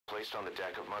placed on the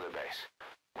deck of Mother Base.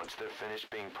 Once they're finished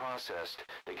being processed,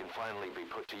 they can finally be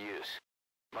put to use.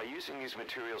 By using these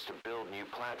materials to build new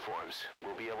platforms,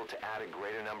 we'll be able to add a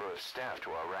greater number of staff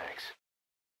to our ranks.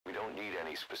 We don't need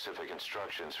any specific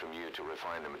instructions from you to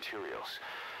refine the materials,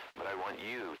 but I want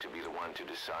you to be the one to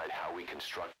decide how we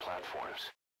construct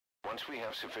platforms. Once we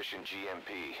have sufficient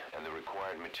GMP and the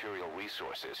required material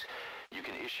resources, you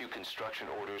can issue construction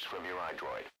orders from your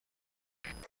iDroid.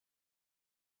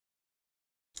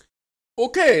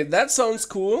 Okay, that sounds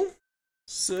cool.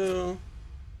 So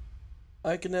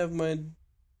I can have my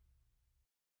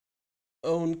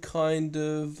own kind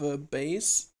of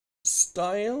base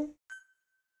style,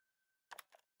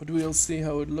 but we'll see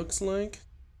how it looks like.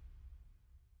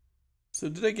 So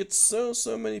did I get so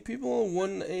many people?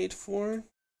 184.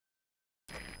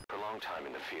 Prolonged time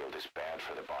in the field is bad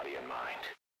for the body and mind.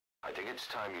 I think it's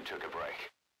time you took a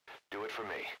break. Do it for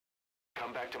me.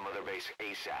 Come back to Mother Base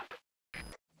ASAP.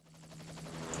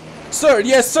 Sir,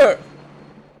 yes, sir.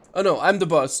 Oh no, I'm the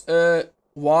boss.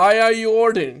 Why are you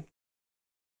ordering?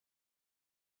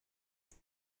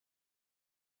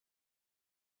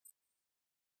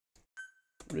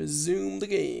 Resume the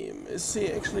game. Is he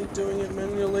actually doing it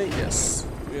manually? Yes.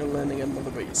 We are landing at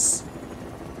Mother Base.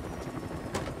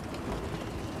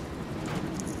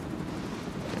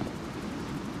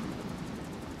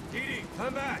 Didi,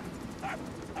 come back.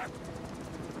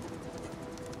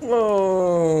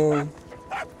 Oh.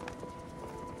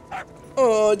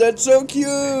 Oh, that's so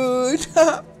cute.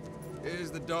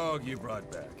 Here's the dog you brought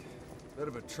back. Bit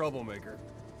of a troublemaker.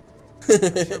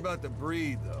 Not sure about the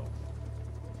breed, though.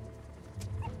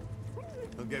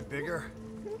 He'll get bigger?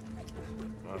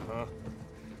 Uh-huh.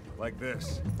 Like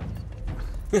this.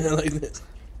 Like this.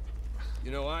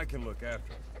 You know, I can look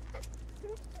after him.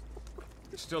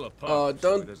 He's still a pup, Oh, so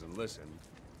don't... he doesn't listen.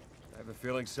 I have a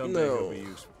feeling someday he'll be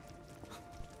useful.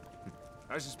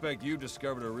 I suspect you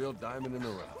discovered a real diamond in the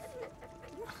rough.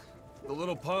 With a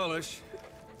little polish,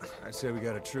 I say we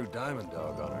got a true diamond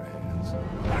dog on our hands.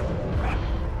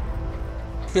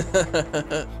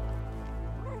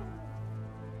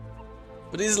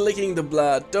 But he's licking the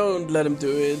blood. Don't let him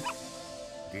do it.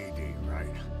 Didi,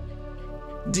 right?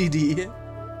 Didi.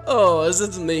 Oh, is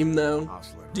that the name now?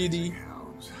 Hostler Didi.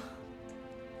 hounds.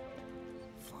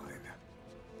 Fine.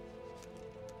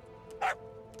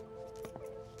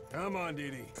 Come on,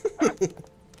 Didi.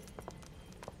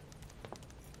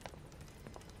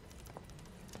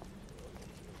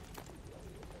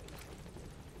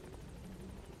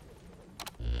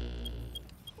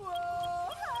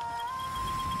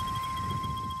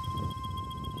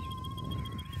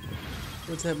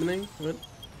 What's happening?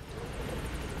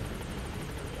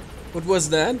 What was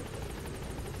that?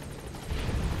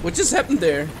 What just happened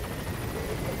there?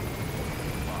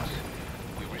 Boss,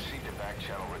 we received a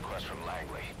back-channel request from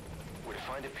Langley. We're to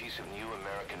find a piece of new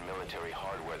American military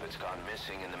hardware that's gone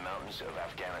missing in the mountains of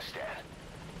Afghanistan.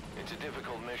 It's a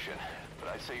difficult mission, but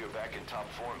I'd say you're back in top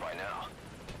form by now.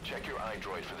 Check your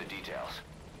iDroid for the details.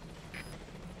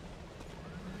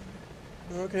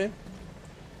 Okay.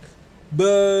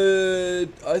 But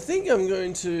I think I'm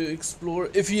going to explore,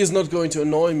 if he is not going to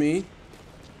annoy me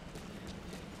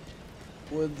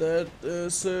with that.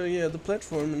 So yeah, the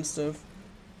platform and stuff.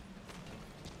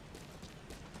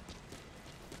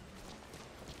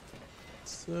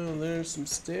 So there's some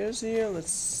stairs here.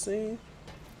 Let's see.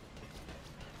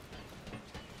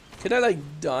 Can I like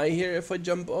die here if I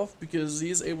jump off? Because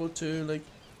he's able to like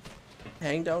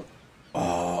hang down.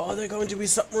 Oh, are there going to be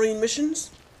submarine missions?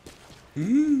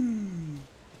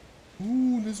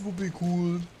 Ooh, this will be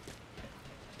cool.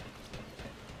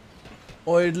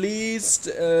 Or at least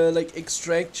like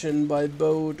extraction by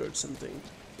boat or something.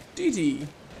 Didi,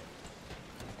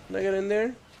 can I get in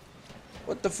there?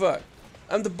 What the fuck?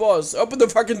 I'm the boss. Open the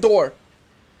fucking door.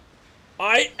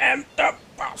 I am the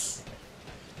boss.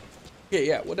 Okay,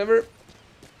 yeah, whatever.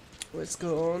 Let's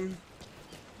go on.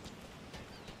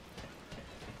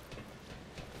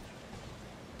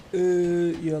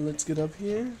 Yeah, let's get up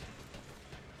here.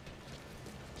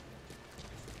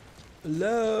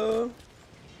 Hello.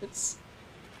 It's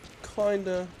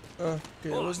kinda.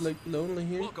 Okay, I was like lonely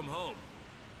here. Welcome home.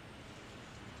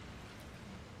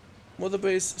 Mother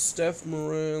Base staff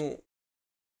morale.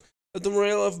 As the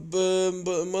morale of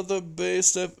Mother Base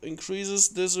staff increases,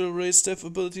 this will raise staff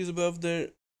abilities above their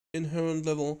inherent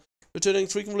level. Returning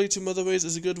frequently to Mother Base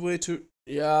is a good way to.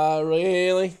 Yeah,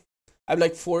 really? I'm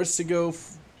like forced to go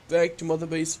back to Mother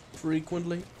Base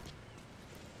frequently.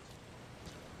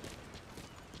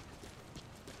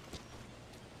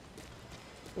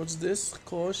 What's this?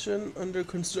 Caution, under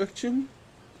construction?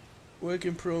 Work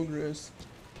in progress.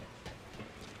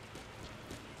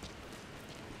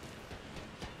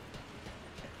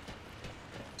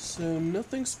 So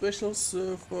nothing special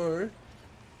so far.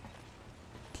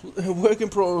 Work in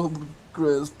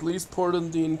progress. Please pardon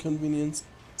the inconvenience.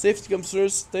 Safety comes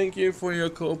first. Thank you for your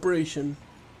cooperation.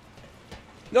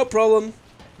 No problem.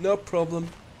 No problem.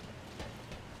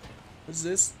 What's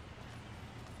this?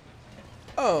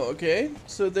 Oh, okay.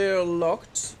 So they are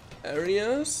locked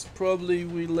areas. Probably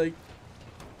we like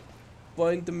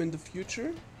find them in the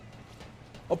future.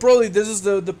 Oh, probably this is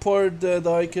the part that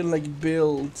I can like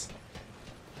build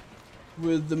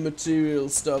with the material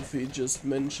stuff he just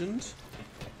mentioned.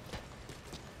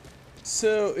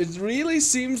 So it really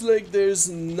seems like there's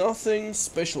nothing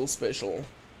special.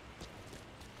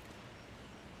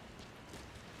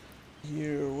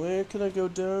 Here, where can I go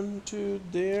down to?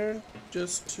 There,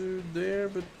 just to there,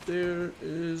 but there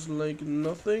is like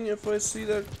nothing if I see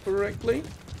that correctly.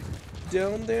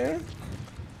 Down there.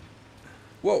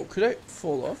 Whoa, could I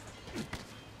fall off?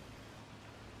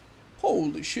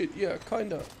 Holy shit, yeah,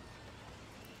 kinda.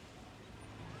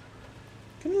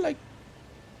 Can I like...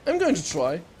 I'm going to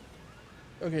try.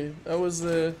 Okay, I was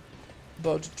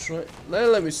about to try...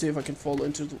 Let me see if I can fall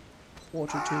into the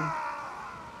water too.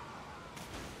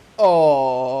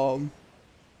 Oh.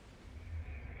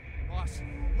 Boss,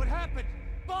 what happened?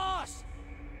 Boss!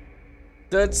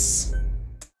 That's...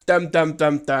 Damn.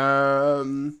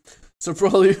 So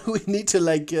probably we need to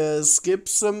like skip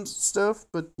some stuff,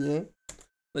 but yeah.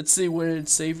 Let's see where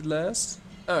it's saved last.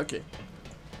 Okay.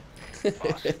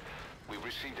 Boss, we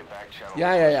received a back channel.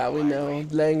 Yeah, we know.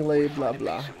 Langley, blah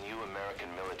blah. New American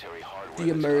military hardware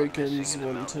The that's gone Americans missing in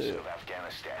the want to mountains of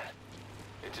Afghanistan.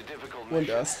 It's a difficult want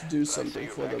mission, us to do but I'd say something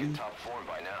you're for back in them. top form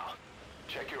by now.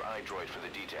 Check your iDroid for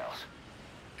the details.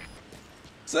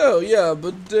 So yeah,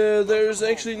 but there's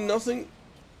actually nothing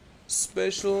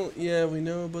special. Yeah, we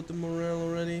know about the morale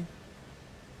already.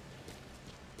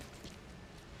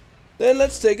 Then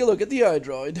let's take a look at the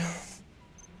iDroid.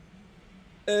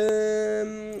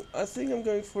 I think I'm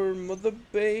going for mother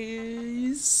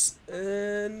base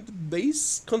and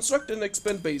base. Construct and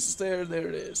expand bases. There it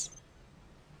is.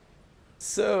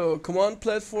 So command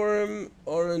platform,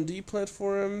 R&D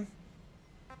platform,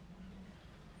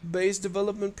 base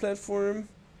development platform.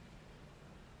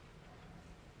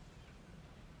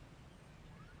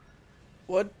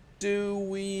 What do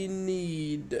we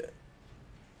need?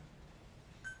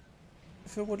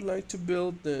 If I would like to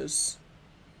build this.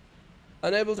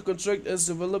 Unable to construct as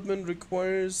development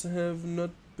requires have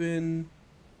not been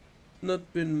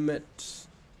met.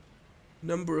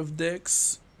 Number of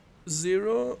decks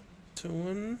 0 to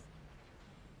 1.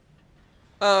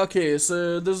 Ah, okay,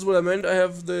 so this is what I meant. I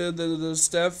have the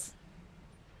staff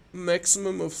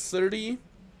maximum of 30.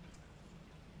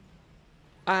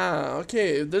 Ah,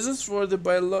 okay, this is for the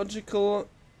biological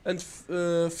and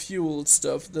fuel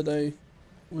stuff that I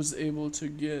was able to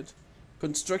get.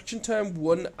 Construction time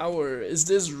 1 hour. Is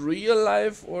this real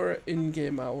life or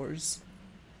in-game hours?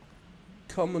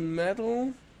 Common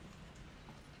metal.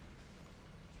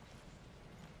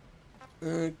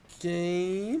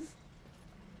 Okay.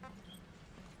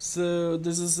 So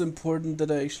this is important that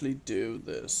I actually do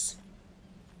this.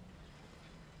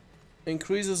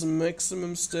 Increases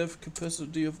maximum staff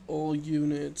capacity of all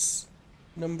units.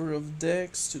 Number of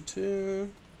decks to 2.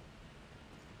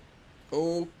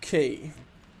 Okay.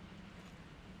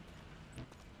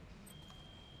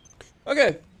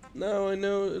 Okay, now I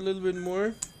know a little bit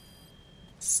more.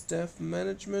 Staff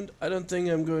management. I don't think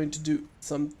I'm going to do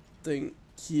something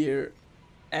here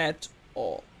at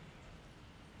all.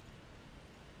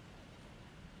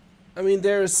 I mean,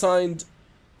 they're assigned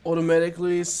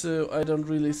automatically, so I don't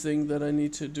really think that I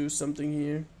need to do something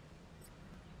here.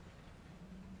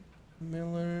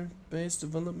 Miller, base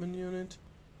development unit.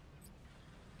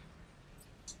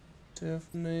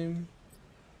 Staff name.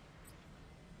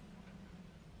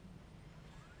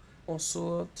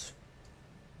 Ocelot.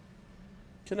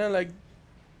 Can I like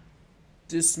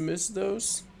dismiss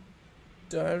those?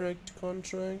 Direct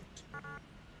contract.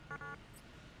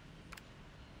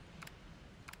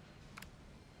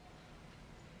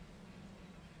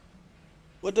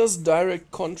 What does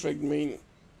direct contract mean?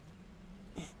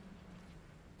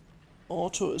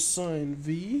 Auto assign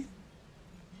V.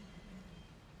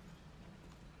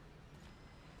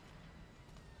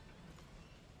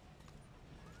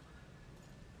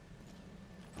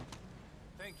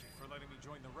 Thank you for letting me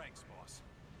join the ranks, boss.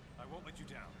 I won't let you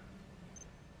down.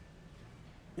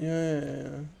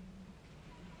 Yeah.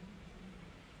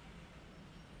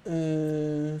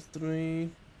 3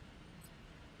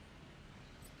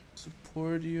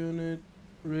 support unit,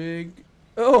 brig.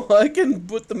 Oh, I can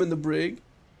put them in the brig.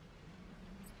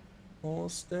 All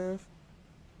staff,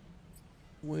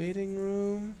 waiting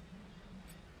room,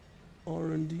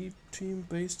 R&D team,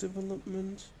 base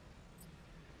development.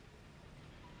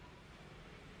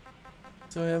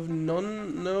 So I have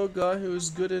no guy who is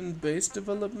good in base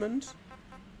development.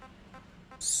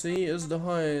 C is the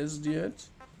highest yet.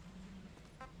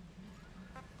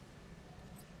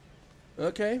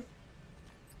 Okay.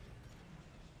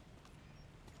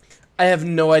 I have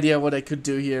no idea what I could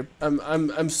do here.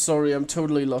 I'm sorry, I'm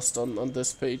totally lost on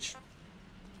this page.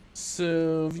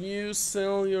 So view,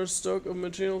 sell your stock of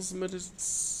materials,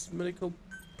 medical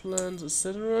plans,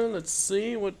 etc. Let's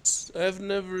see what I've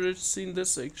never seen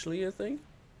this actually, I think.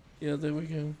 Yeah, there we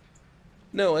go.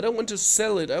 No, I don't want to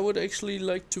sell it. I would actually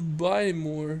like to buy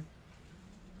more.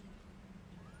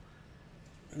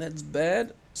 That's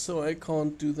bad, so I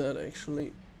can't do that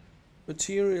actually.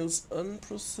 Materials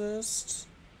unprocessed.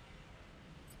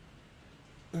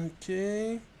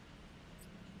 Okay.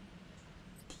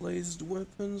 Placed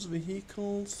weapons,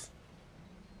 vehicles.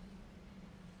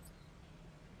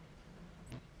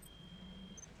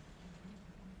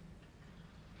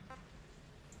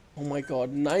 Oh my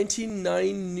god,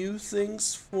 99 new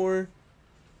things for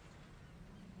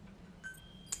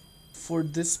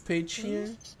this page here.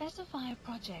 Please specify a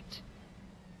project.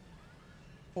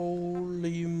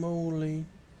 Holy moly.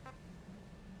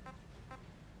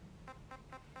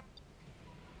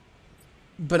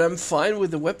 But I'm fine with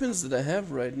the weapons that I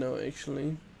have right now,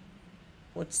 actually.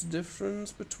 What's the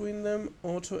difference between them?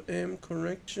 Auto aim,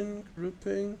 correction,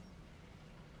 gripping.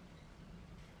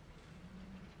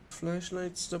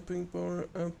 Flashlight, stopping power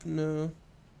up, no.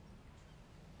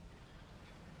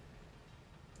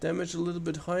 Damage a little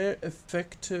bit higher,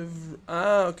 effective.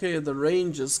 Ah, okay, the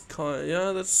range is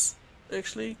yeah, that's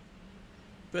actually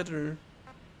better.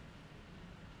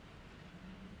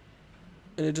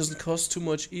 And it doesn't cost too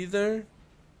much either.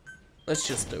 Let's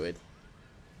just do it.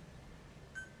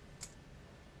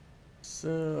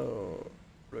 So,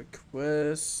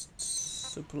 request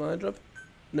supply drop.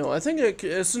 No, I think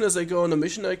as soon as I go on a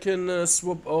mission, I can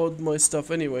swap out my stuff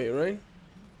anyway, right?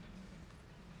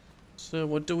 So,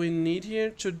 what do we need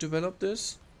here to develop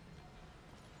this?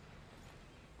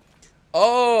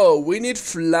 Oh, we need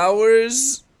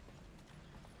flowers.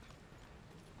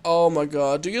 Oh my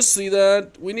god, do you see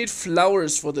that? We need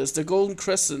flowers for this, the golden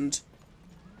crescent.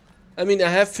 I mean, I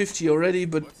have 50 already,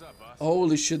 but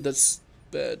holy shit, that's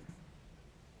bad.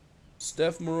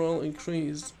 Staff morale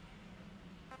increased.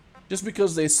 Just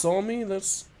because they saw me,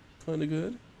 that's kind of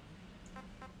good.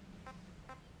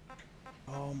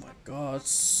 Oh my god,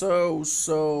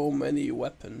 so many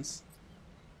weapons.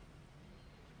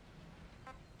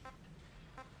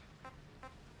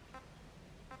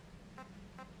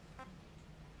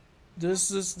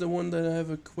 This is the one that I have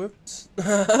equipped.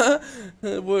 Well,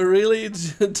 really?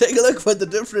 Take a look what the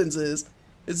difference is.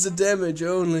 It's the damage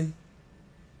only.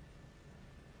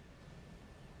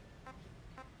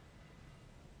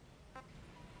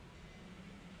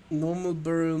 Normal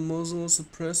barrel muzzle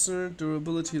suppressor,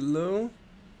 durability low.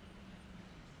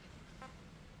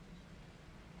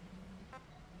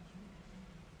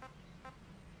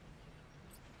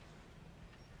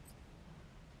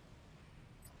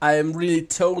 I am really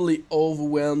totally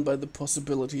overwhelmed by the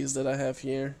possibilities that I have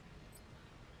here.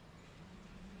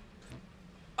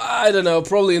 I don't know,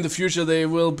 probably in the future they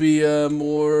will be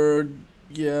more,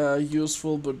 yeah,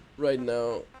 useful, but right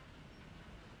now,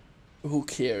 who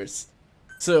cares?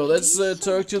 So, let's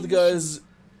talk to the guys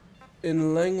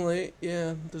in Langley.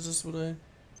 Yeah, this is what I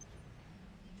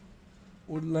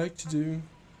would like to do.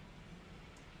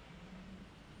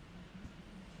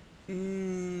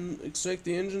 Extract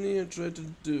the engineer, tried to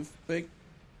defect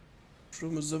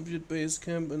from a Soviet base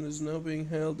camp and is now being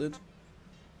held at...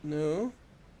 No?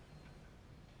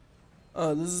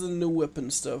 Ah, this is the new weapon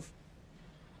stuff.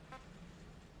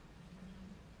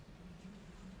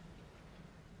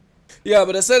 Yeah,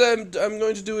 but I said I'm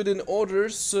going to do it in order,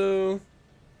 so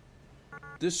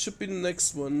this should be the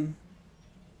next one.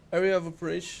 Area of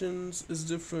operations is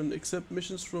different, except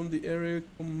missions from the area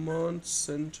command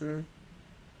center.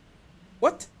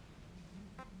 What?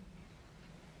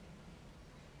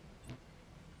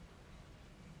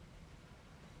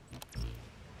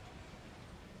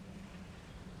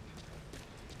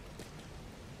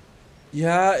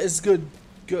 Yeah, it's good.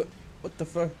 Good. What the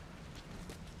fuck?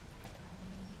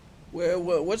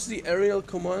 What's the aerial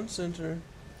command center?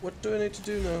 What do I need to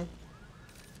do now?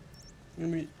 Let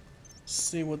me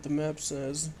see what the map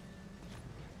says.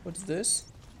 What's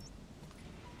this?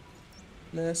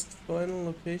 Last final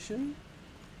location?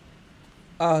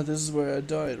 Ah, this is where I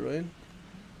died, right?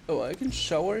 Oh, I can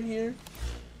shower here?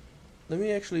 Let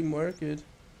me actually mark it.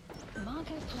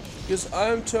 Because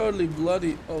I'm totally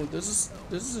bloody. Oh, this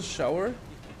is a shower?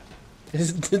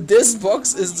 This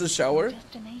box is the shower?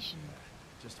 Destination.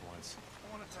 Just once.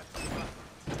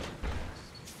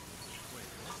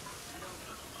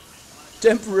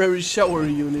 Temporary shower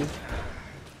unit.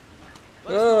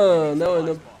 Ah, now I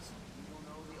know.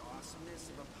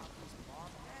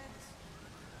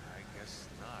 I guess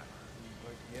not.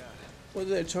 But yeah, What are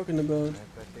they talking about?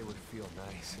 I bet they would feel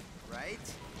nice.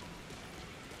 Right?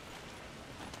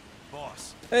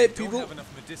 Boss, Hey, we people. don't have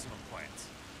enough medicinal plants.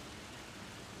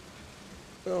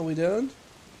 Oh, we don't?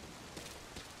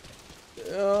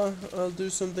 Yeah, I'll do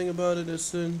something about it as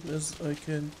soon as I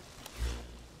can.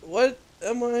 What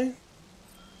am I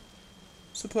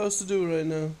supposed to do right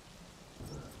now?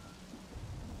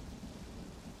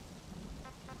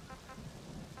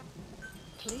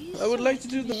 Please I would like to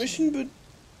select do the mission, but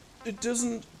it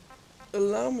doesn't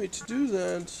allow me to do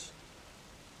that.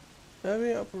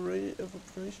 Area of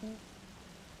operation?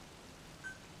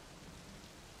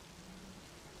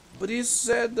 But he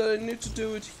said that I need to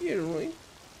do it here, right?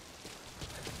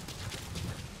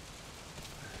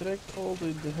 Did I call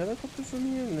the helicopter from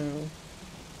here? No.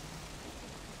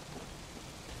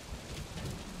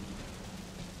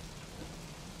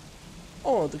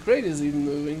 Oh, the crate is even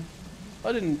moving.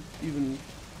 I didn't even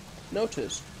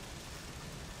notice.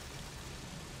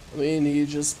 I mean, he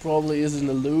just probably is in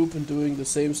a loop and doing the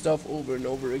same stuff over and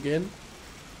over again.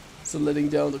 So letting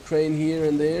down the crane here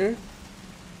and there.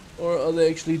 Or are they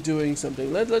actually doing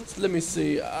something? Let me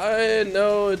see. I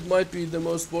know it might be the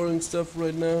most boring stuff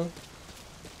right now.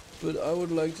 But I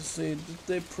would like to see, did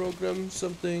they program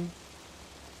something?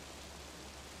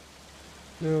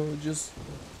 No, just...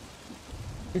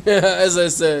 as I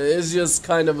said, it's just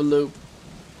kind of a loop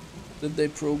that they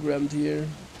programmed here.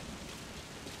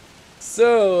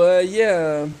 So,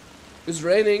 yeah, it's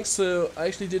raining, so I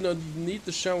actually did not need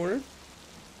the shower.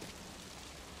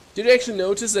 Did you actually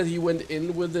notice that he went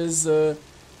in with his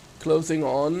clothing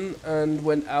on and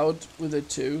went out with it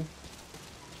too?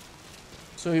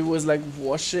 So he was like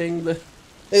washing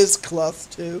his cloth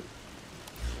too.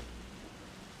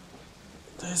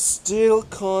 I still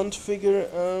can't figure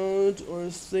out or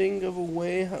think of a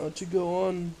way how to go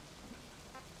on.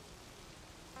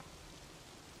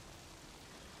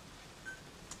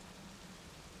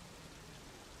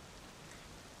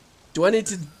 Do I need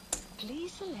to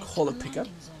Please select call a the pickup?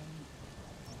 landing zone.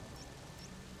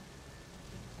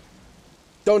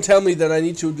 Don't tell me that I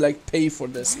need to like pay for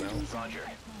this now. Roger.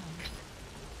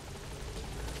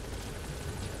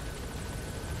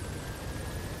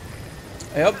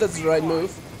 I hope that's the right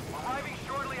move. Arriving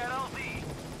shortly at LZ.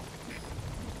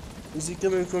 Is he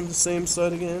coming from the same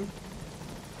side again?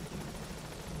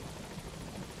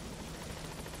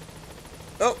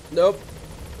 Oh, nope.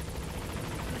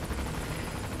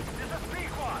 This is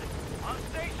Pequod. On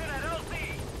station at LZ.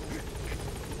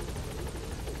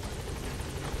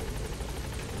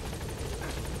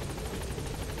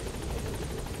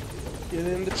 Get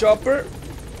in the chopper.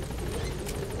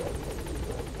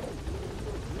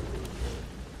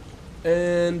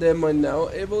 And am I now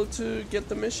able to get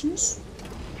the missions?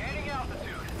 Gaining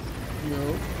altitude.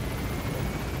 No.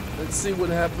 Let's see what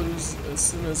happens as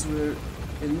soon as we're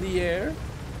in the air.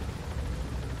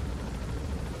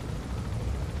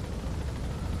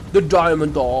 The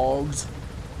Diamond Dogs.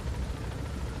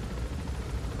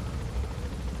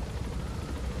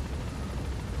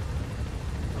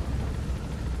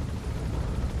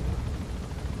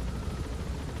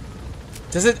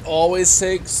 Does it always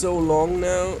take so long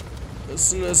now? As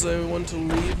soon as I want to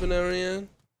leave an area?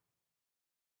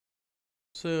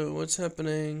 So, what's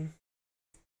happening?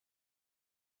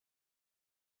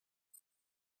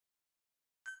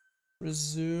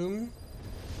 Resume.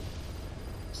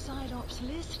 Side ops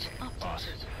list Boss,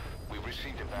 updated. we've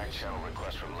received a back channel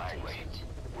request from Langley.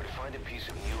 We're to find a piece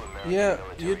of new American Yeah,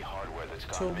 military you hardware that's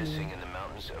told gone me. missing in the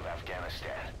mountains of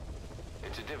Afghanistan.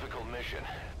 It's a difficult mission,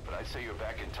 but I'd say you're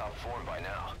back in top form by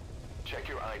now. Check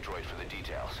your iDroid for the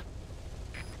details.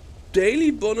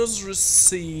 Daily bonus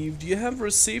received. You have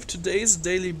received today's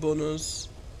daily bonus.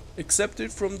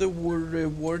 Accepted from the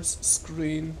rewards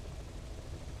screen.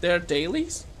 There are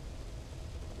dailies?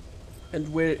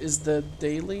 And where is the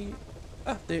daily?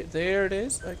 Ah, there it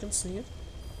is. I can see it.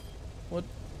 What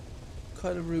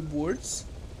kind of rewards?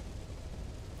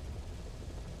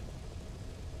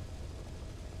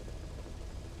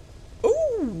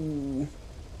 Ooh!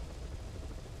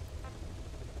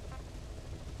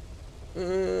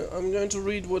 I'm going to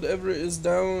read whatever is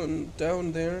down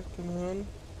there. Come on.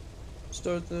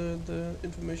 Start the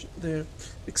information there.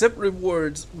 Accept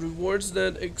rewards. Rewards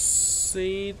that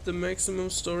exceed the maximum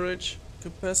storage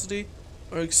capacity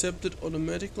are accepted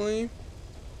automatically.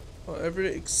 However,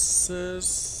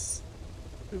 excess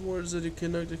Rewards that you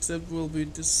cannot accept will be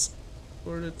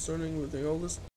discarded, starting with all this.